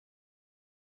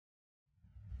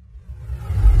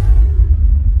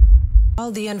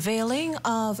Well, the unveiling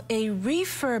of a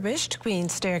refurbished Queen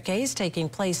staircase taking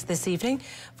place this evening.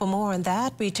 For more on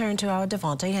that, we turn to our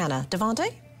Devontae Hanna.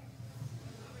 Devontae?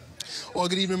 Well,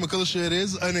 good evening, Makilisha. It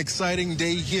is an exciting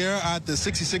day here at the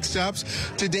 66 Steps.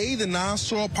 Today, the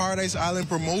Nassau Paradise Island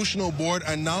Promotional Board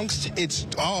unveiled its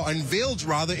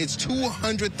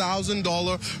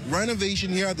 $200,000 renovation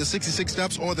here at the 66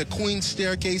 Steps, or the Queen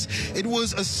Staircase. It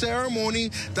was a ceremony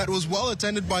that was well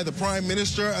attended by the Prime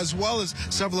Minister, as well as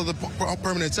several of the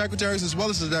permanent secretaries, as well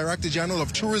as the Director General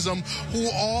of Tourism, who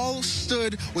all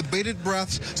stood with bated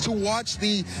breaths to watch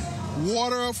the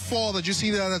waterfall that you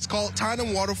see there, that's called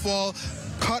Tandem Waterfall,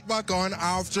 cut back on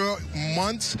after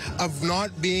months of not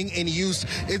being in use.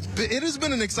 It has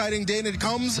been an exciting day, and it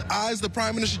comes as the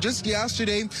Prime Minister just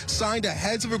yesterday signed a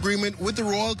heads of agreement with the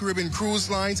Royal Caribbean Cruise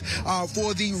Lines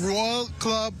for the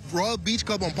Royal Beach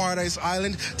Club on Paradise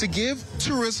Island to give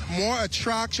tourists more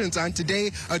attractions, and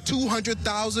today a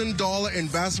 $200,000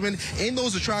 investment in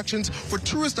those attractions for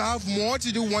tourists to have more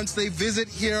to do once they visit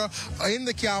here in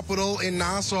the capital in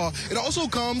Nassau. It also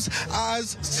comes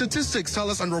as statistics tell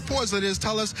us, and reports that is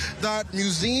tell us, that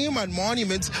museum and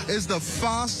monuments is the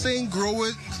fastest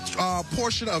growing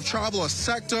portion of travel, a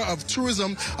sector of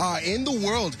tourism in the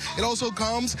world. It also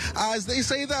comes as they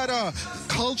say that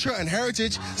culture and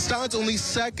heritage stands only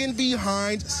second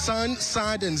behind sun,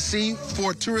 sand, and sea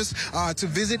for tourists to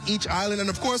visit each island. And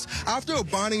of course, after a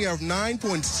bonding year of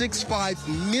 9.65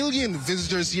 million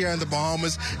visitors here in the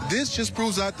Bahamas, this just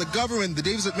proves that the government, the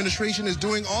Davis administration, is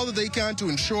doing all that they can to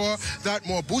ensure that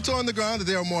more boots are on the ground, that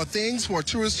there are more things for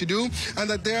tourists to do, and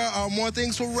that there are more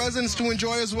things for residents to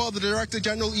enjoy as well. The Director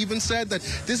General even said that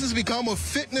this has become a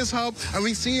fitness hub, and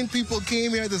we've seen people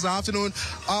came here this afternoon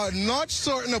not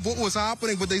certain of what was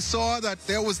happening, but they saw that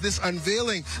there was this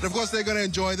unveiling. And of course, they're going to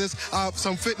enjoy this,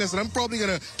 some fitness, and I'm probably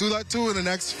going to do that too in the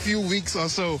next few weeks or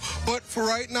so. But for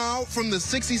right now, from the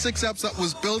 66 Steps that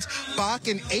was built back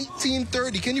in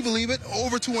 1830, can you believe it?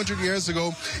 Over 200 years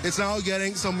ago, it's now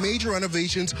getting some major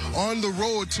renovations, on the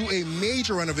road to a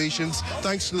major renovations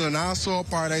thanks to the Nassau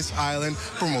Paradise Island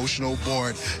Promotional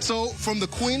Board. So from the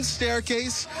Queen's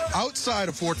Staircase outside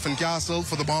of Fort Fincastle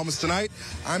for the Bahamas tonight,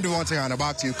 I'm Devontae Hanna.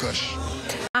 Back to you, Kush.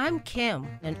 I'm Kim,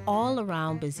 an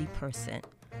all-around busy person,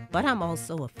 but I'm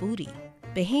also a foodie.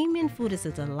 Bahamian food is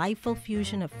a delightful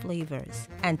fusion of flavors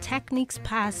and techniques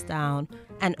passed down,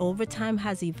 and over time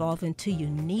has evolved into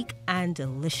unique and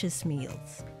delicious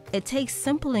meals. It takes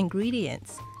simple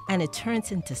ingredients and it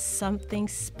turns into something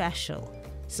special.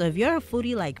 So if you're a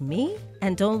foodie like me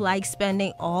and don't like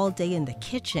spending all day in the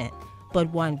kitchen, but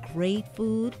want great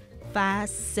food,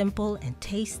 fast, simple, and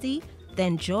tasty,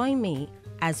 then join me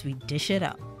as we dish it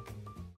up.